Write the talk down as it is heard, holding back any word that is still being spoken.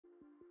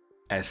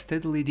A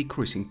steadily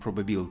decreasing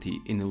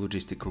probability in a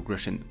logistic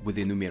regression with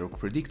a numeric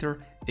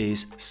predictor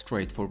is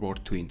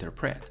straightforward to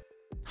interpret.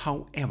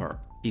 However,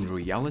 in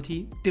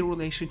reality, the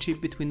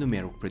relationship between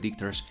numeric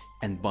predictors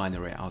and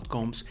binary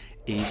outcomes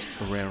is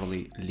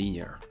rarely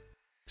linear.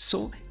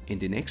 So, in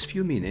the next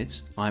few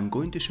minutes, I'm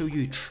going to show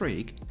you a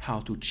trick how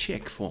to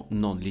check for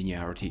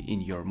nonlinearity in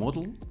your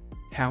model,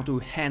 how to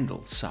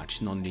handle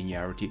such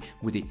nonlinearity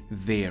with a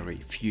very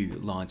few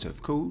lines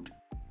of code,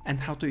 and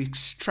how to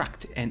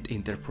extract and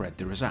interpret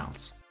the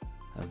results.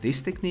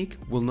 This technique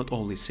will not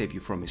only save you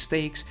from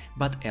mistakes,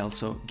 but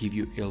also give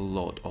you a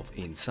lot of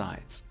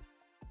insights.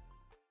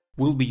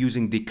 We'll be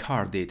using the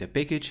car data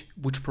package,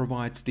 which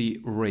provides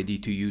the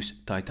ready-to-use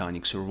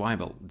Titanic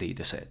survival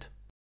dataset.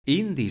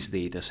 In this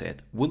dataset,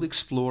 we'll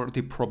explore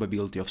the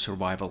probability of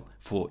survival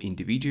for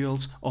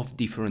individuals of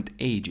different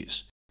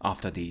ages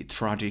after the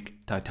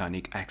tragic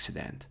Titanic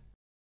accident.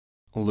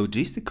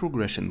 Logistic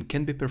regression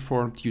can be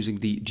performed using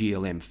the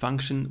GLM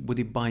function with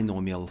a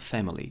binomial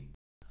family.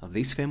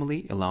 This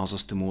family allows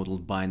us to model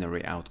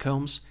binary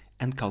outcomes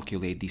and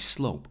calculate the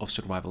slope of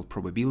survival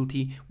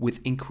probability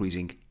with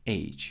increasing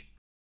age.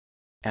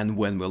 And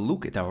when we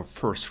look at our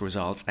first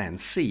results and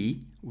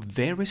see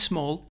very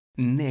small,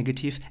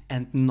 negative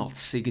and not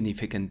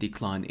significant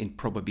decline in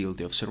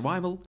probability of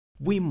survival,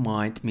 we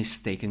might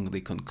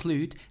mistakenly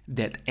conclude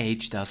that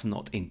age does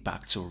not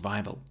impact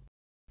survival.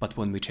 But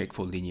when we check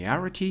for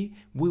linearity,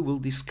 we will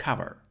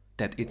discover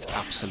that it's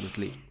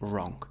absolutely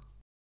wrong.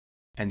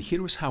 And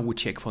here is how we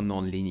check for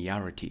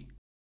nonlinearity.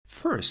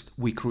 First,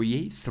 we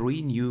create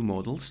 3 new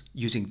models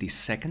using the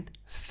second,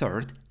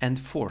 third, and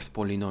fourth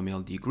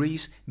polynomial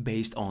degrees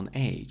based on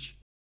age.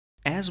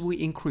 As we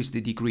increase the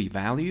degree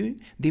value,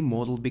 the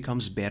model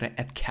becomes better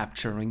at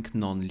capturing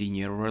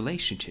nonlinear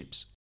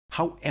relationships.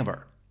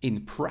 However,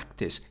 in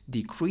practice,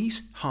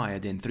 degrees higher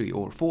than 3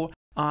 or 4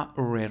 are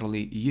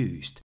rarely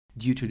used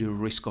due to the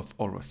risk of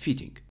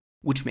overfitting,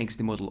 which makes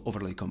the model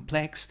overly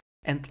complex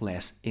and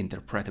less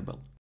interpretable,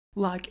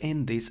 like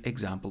in this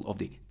example of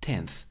the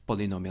 10th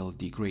polynomial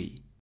degree.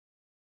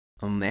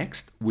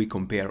 Next, we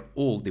compare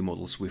all the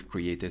models we've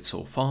created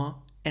so far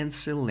and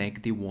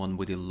select the one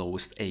with the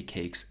lowest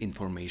AKX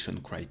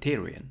information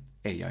criterion,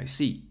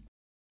 AIC.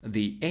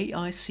 The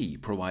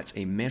AIC provides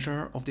a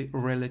measure of the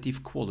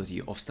relative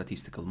quality of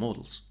statistical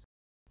models.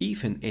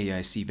 If an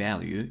AIC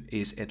value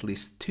is at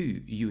least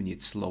 2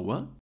 units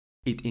lower,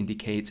 it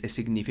indicates a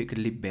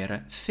significantly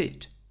better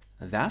fit.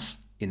 Thus,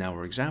 in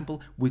our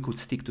example, we could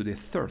stick to the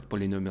third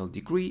polynomial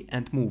degree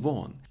and move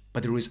on,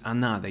 but there is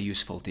another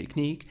useful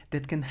technique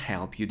that can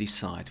help you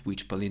decide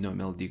which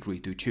polynomial degree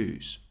to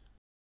choose.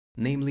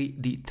 Namely,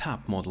 the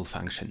top model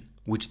function,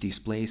 which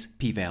displays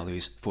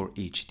p-values for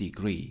each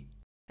degree.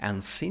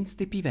 And since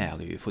the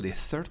p-value for the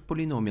third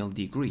polynomial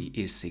degree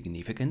is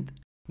significant,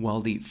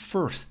 while the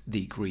first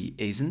degree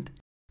isn't,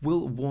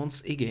 we'll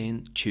once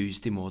again choose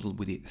the model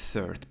with the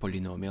third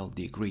polynomial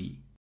degree.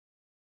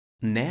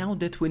 Now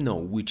that we know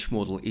which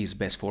model is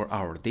best for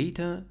our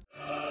data,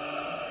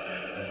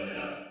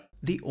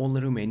 the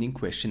only remaining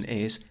question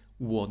is,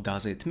 what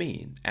does it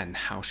mean and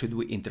how should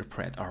we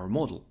interpret our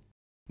model?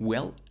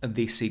 Well,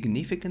 the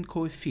significant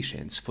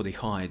coefficients for the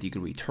higher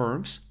degree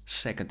terms,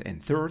 second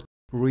and third,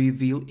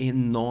 reveal a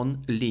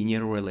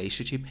non-linear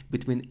relationship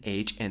between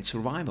age and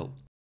survival,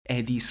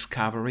 a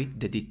discovery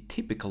that the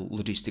typical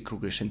logistic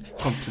regression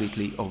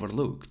completely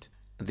overlooked.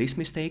 This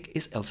mistake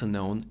is also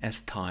known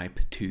as type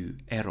 2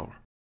 error.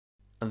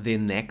 The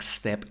next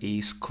step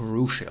is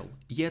crucial,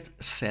 yet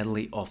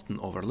sadly often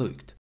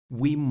overlooked.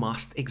 We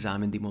must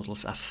examine the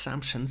model's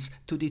assumptions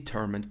to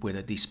determine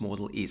whether this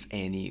model is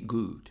any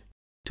good.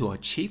 To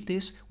achieve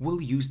this,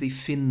 we'll use the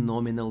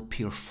phenomenal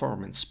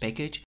performance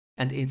package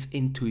and its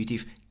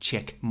intuitive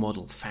check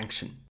model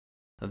function.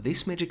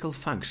 This magical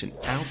function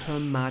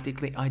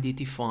automatically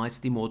identifies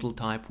the model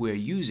type we are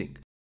using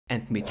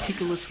and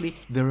meticulously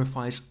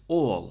verifies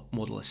all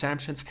model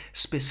assumptions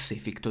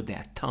specific to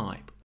that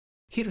type.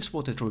 Here's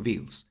what it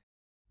reveals.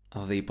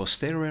 The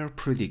posterior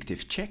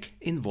predictive check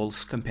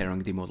involves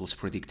comparing the model's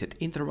predicted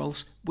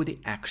intervals with the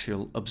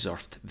actual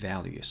observed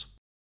values.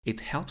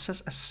 It helps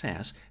us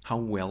assess how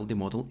well the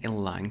model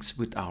aligns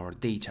with our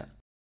data.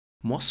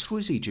 Most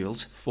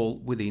residuals fall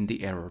within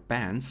the error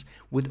bands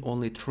with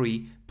only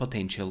 3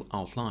 potential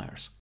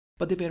outliers.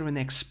 But the very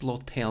next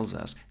plot tells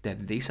us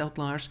that these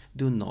outliers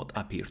do not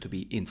appear to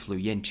be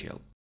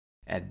influential.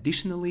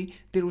 Additionally,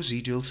 the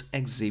residuals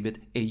exhibit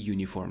a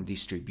uniform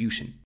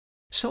distribution.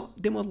 So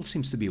the model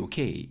seems to be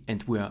okay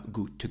and we are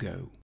good to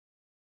go.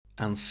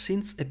 And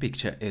since a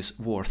picture is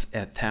worth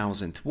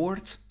 1,000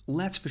 words,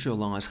 let's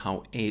visualize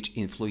how age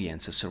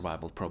influences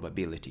survival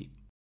probability.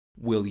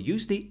 We'll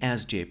use the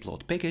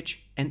sjplot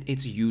package and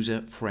its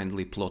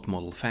user-friendly plot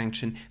model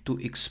function to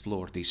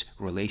explore this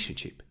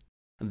relationship.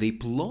 The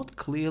plot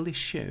clearly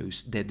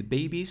shows that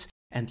babies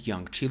and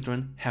young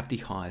children have the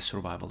highest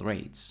survival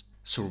rates.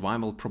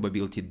 Survival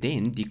probability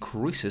then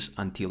decreases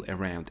until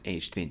around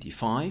age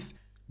 25,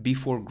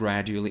 before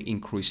gradually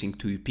increasing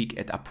to a peak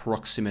at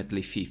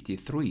approximately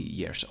 53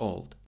 years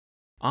old.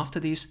 After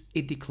this,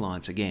 it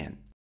declines again.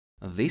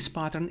 This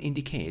pattern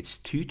indicates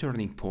two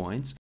turning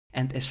points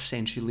and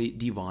essentially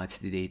divides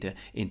the data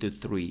into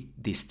three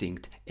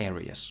distinct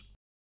areas.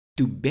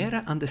 To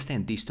better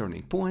understand these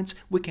turning points,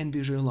 we can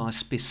visualize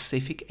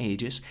specific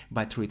ages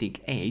by treating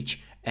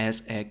age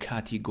as a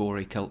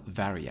categorical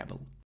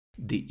variable.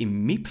 The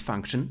immip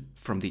function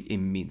from the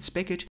immeans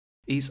package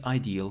is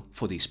ideal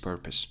for this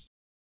purpose.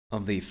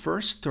 The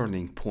first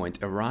turning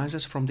point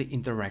arises from the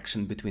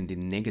interaction between the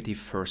negative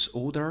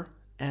first-order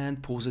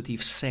and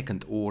positive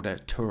second-order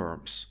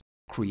terms,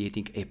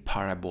 creating a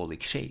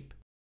parabolic shape.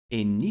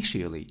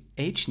 Initially,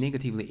 age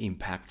negatively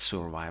impacts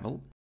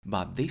survival,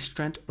 but this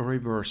trend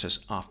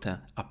reverses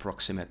after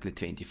approximately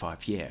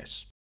 25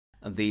 years.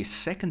 The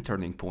second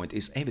turning point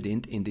is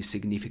evident in the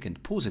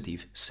significant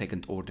positive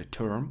second-order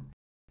term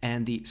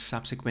and the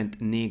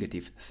subsequent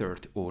negative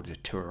third-order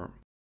term.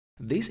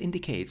 This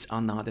indicates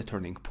another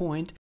turning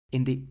point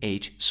in the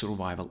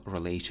age-survival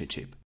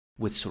relationship,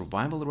 with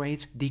survival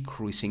rates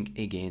decreasing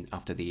again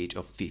after the age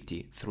of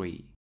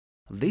 53.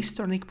 These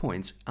turning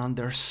points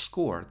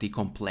underscore the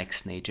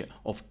complex nature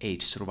of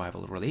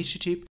age-survival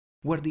relationship,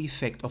 where the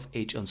effect of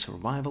age on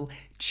survival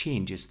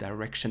changes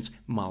directions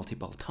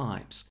multiple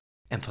times,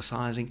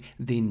 emphasizing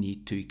the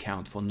need to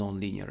account for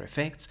nonlinear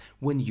effects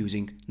when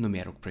using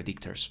numeric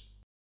predictors.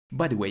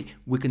 By the way,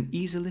 we can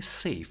easily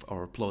save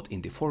our plot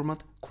in the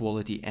format,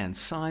 quality and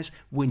size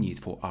we need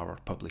for our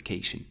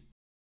publication.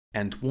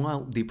 And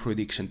while the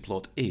prediction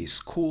plot is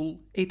cool,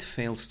 it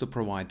fails to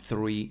provide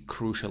three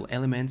crucial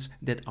elements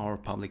that our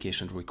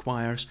publication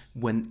requires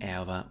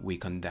whenever we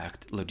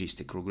conduct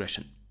logistic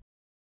regression.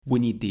 We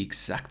need the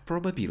exact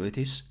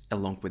probabilities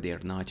along with their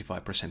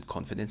 95%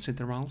 confidence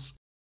intervals.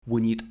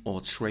 We need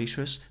odds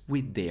ratios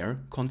with their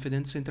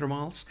confidence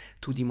intervals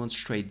to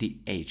demonstrate the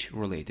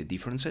age-related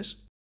differences.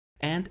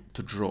 And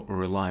to draw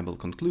reliable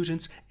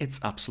conclusions, it's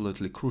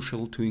absolutely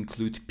crucial to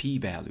include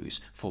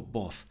p-values for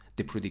both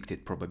the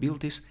predicted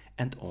probabilities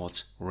and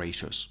odds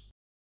ratios.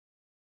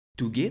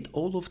 To get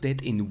all of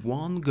that in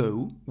one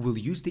go, we'll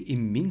use the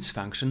immeans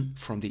function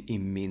from the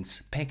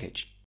immeans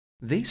package.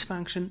 This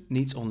function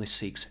needs only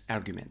 6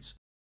 arguments.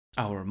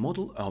 Our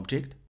model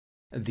object,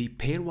 the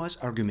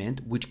pairwise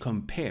argument which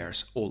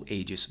compares all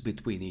ages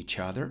between each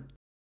other,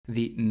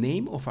 the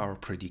name of our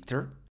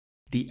predictor,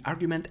 the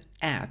argument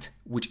at,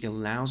 which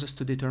allows us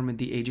to determine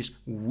the ages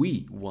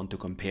we want to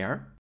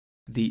compare,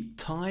 the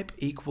type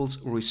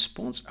equals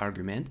response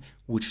argument,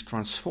 which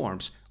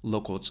transforms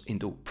log-odds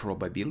into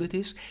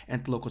probabilities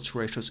and log-odds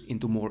ratios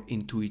into more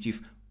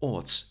intuitive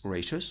odds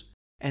ratios,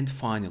 and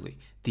finally,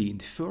 the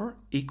infer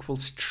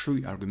equals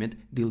true argument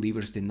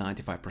delivers the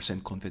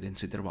 95%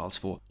 confidence intervals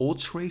for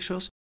odds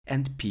ratios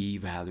and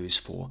p-values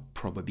for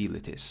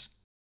probabilities.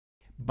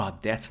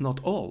 But that's not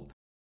all.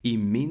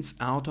 Immeans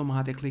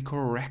automatically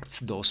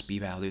corrects those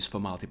p-values for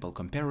multiple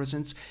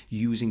comparisons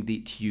using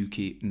the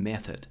Tukey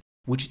method,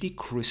 which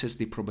decreases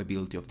the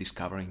probability of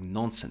discovering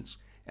nonsense,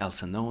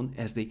 also known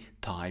as the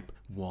type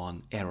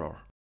 1 error.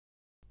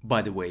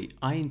 By the way,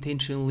 I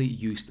intentionally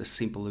used a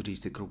simple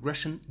logistic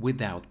regression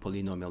without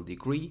polynomial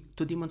degree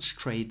to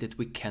demonstrate that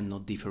we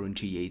cannot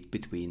differentiate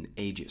between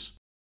ages.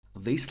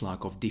 This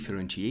lack of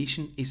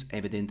differentiation is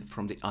evident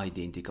from the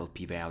identical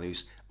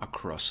p-values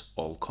across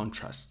all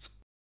contrasts.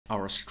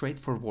 Our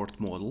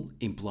straightforward model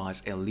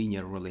implies a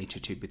linear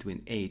relationship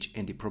between age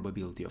and the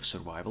probability of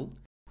survival,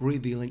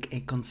 revealing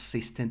a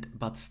consistent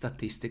but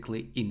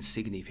statistically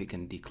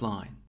insignificant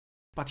decline.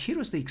 But here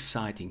is the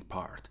exciting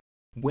part.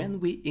 When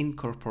we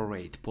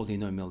incorporate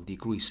polynomial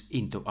degrees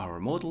into our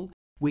model,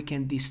 we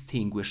can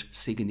distinguish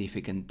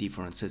significant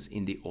differences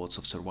in the odds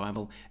of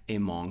survival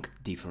among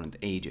different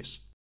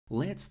ages.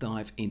 Let's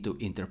dive into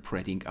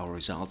interpreting our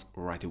results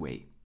right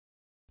away.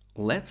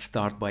 Let's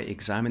start by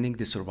examining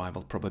the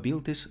survival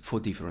probabilities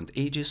for different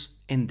ages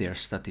and their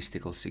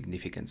statistical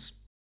significance.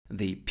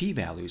 The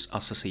p-values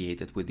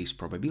associated with these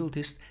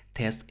probabilities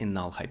test a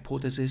null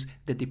hypothesis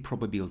that the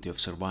probability of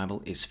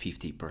survival is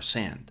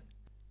 50%.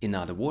 In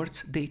other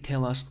words, they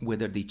tell us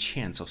whether the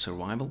chance of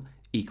survival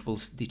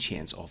equals the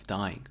chance of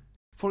dying.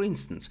 For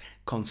instance,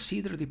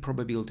 consider the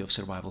probability of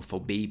survival for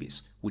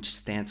babies, which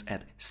stands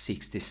at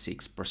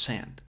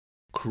 66%.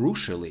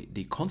 Crucially,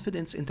 the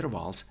confidence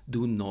intervals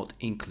do not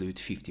include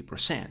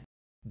 50%.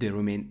 They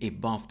remain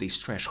above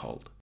this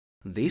threshold.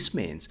 This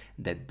means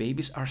that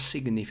babies are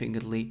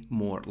significantly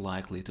more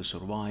likely to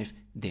survive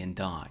than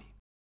die.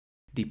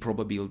 The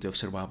probability of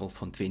survival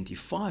for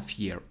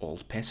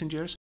 25-year-old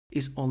passengers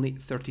is only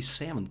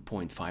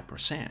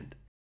 37.5%,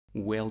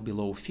 well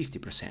below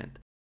 50%.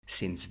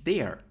 Since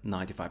their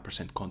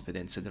 95%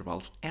 confidence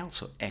intervals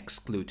also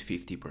exclude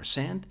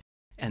 50%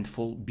 and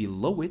fall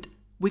below it,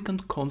 we can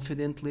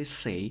confidently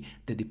say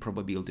that the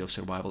probability of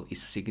survival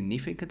is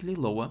significantly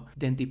lower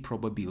than the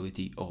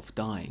probability of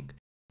dying,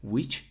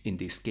 which in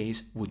this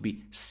case would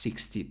be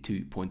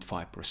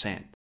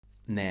 62.5%.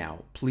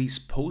 Now, please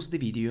pause the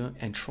video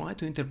and try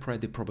to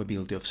interpret the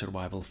probability of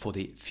survival for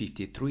the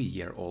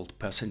 53-year-old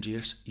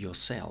passengers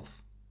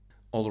yourself.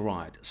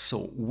 Alright,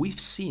 so we've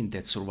seen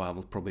that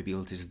survival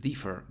probabilities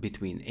differ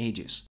between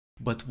ages.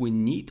 But we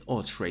need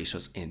odds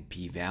ratios and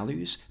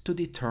p-values to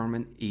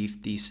determine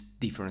if these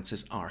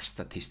differences are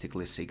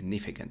statistically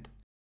significant.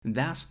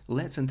 Thus,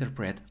 let's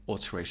interpret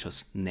odds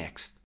ratios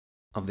next.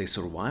 The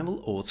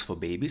survival odds for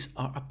babies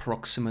are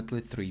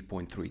approximately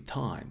 3.3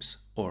 times,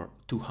 or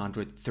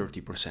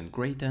 230%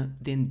 greater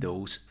than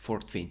those for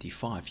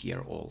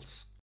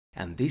 25-year-olds.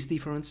 And this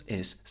difference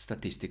is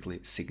statistically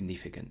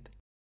significant.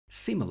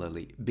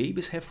 Similarly,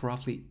 babies have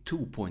roughly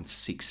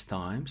 2.6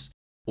 times,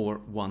 or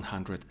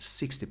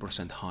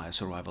 160% higher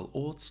survival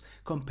odds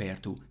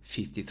compared to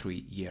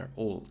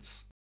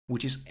 53-year-olds,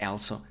 which is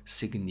also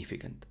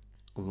significant.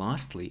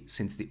 Lastly,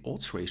 since the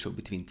odds ratio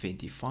between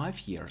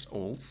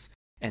 25-year-olds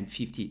and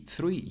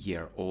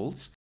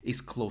 53-year-olds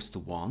is close to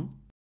 1,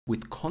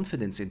 with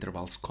confidence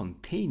intervals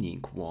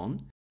containing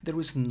 1, there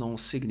is no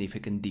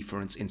significant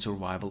difference in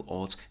survival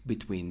odds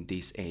between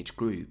these age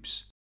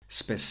groups.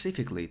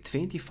 Specifically,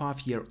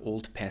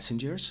 25-year-old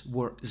passengers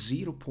were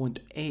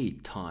 0.8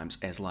 times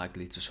as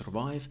likely to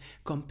survive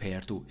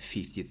compared to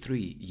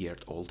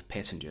 53-year-old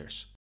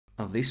passengers.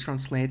 This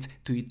translates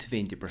to a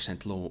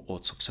 20% lower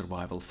odds of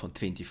survival for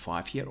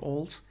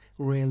 25-year-olds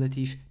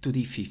relative to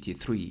the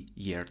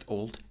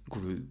 53-year-old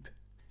group.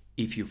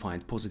 If you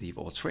find positive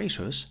odds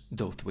ratios,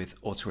 those with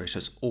odds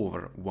ratios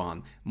over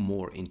 1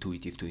 more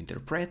intuitive to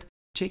interpret,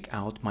 check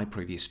out my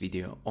previous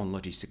video on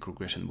logistic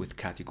regression with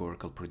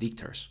categorical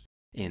predictors.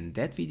 In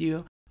that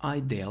video, I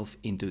delve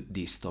into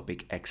this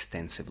topic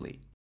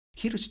extensively.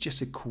 Here is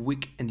just a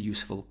quick and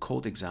useful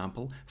code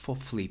example for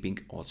flipping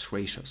odds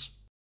ratios.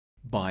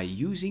 By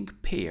using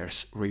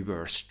pairs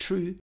reverse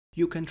true,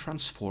 you can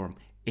transform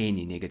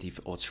any negative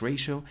odds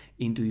ratio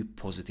into a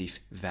positive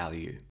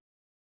value.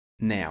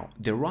 Now,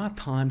 there are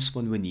times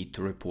when we need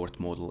to report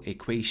model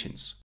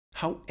equations.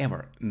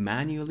 However,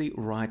 manually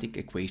writing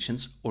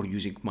equations or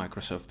using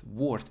Microsoft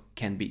Word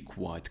can be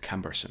quite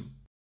cumbersome.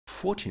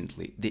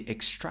 Fortunately, the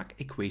extract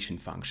equation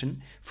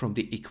function from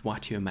the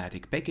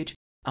Equatiomatic package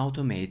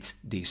automates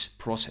this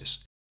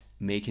process,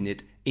 making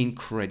it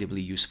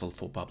incredibly useful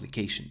for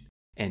publication.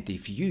 And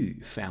if you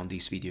found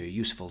this video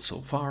useful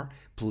so far,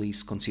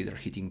 please consider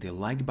hitting the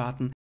like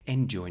button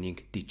and joining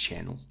the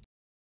channel.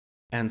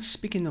 And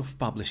speaking of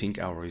publishing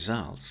our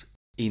results,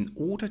 in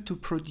order to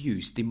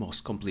produce the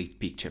most complete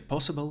picture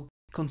possible,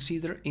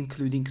 consider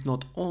including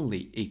not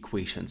only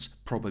equations,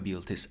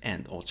 probabilities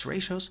and odds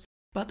ratios,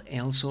 but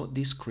also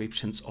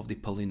descriptions of the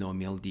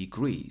polynomial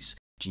degrees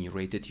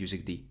generated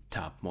using the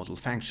tab model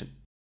function.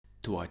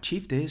 To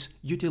achieve this,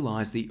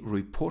 utilize the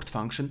report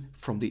function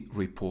from the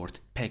report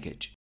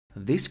package.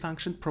 This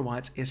function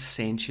provides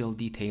essential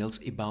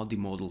details about the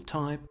model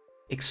type,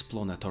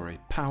 explanatory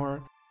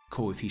power,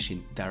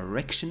 coefficient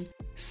direction,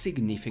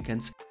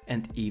 significance,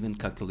 and even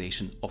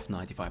calculation of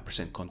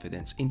 95%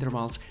 confidence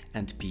intervals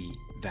and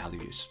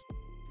p-values.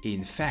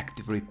 In fact,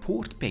 the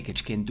report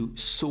package can do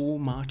so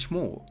much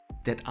more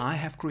that I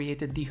have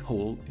created the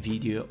whole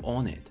video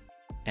on it.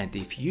 And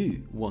if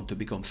you want to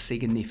become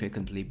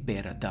significantly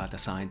better data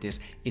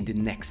scientist in the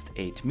next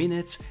 8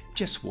 minutes,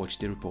 just watch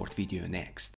the report video next.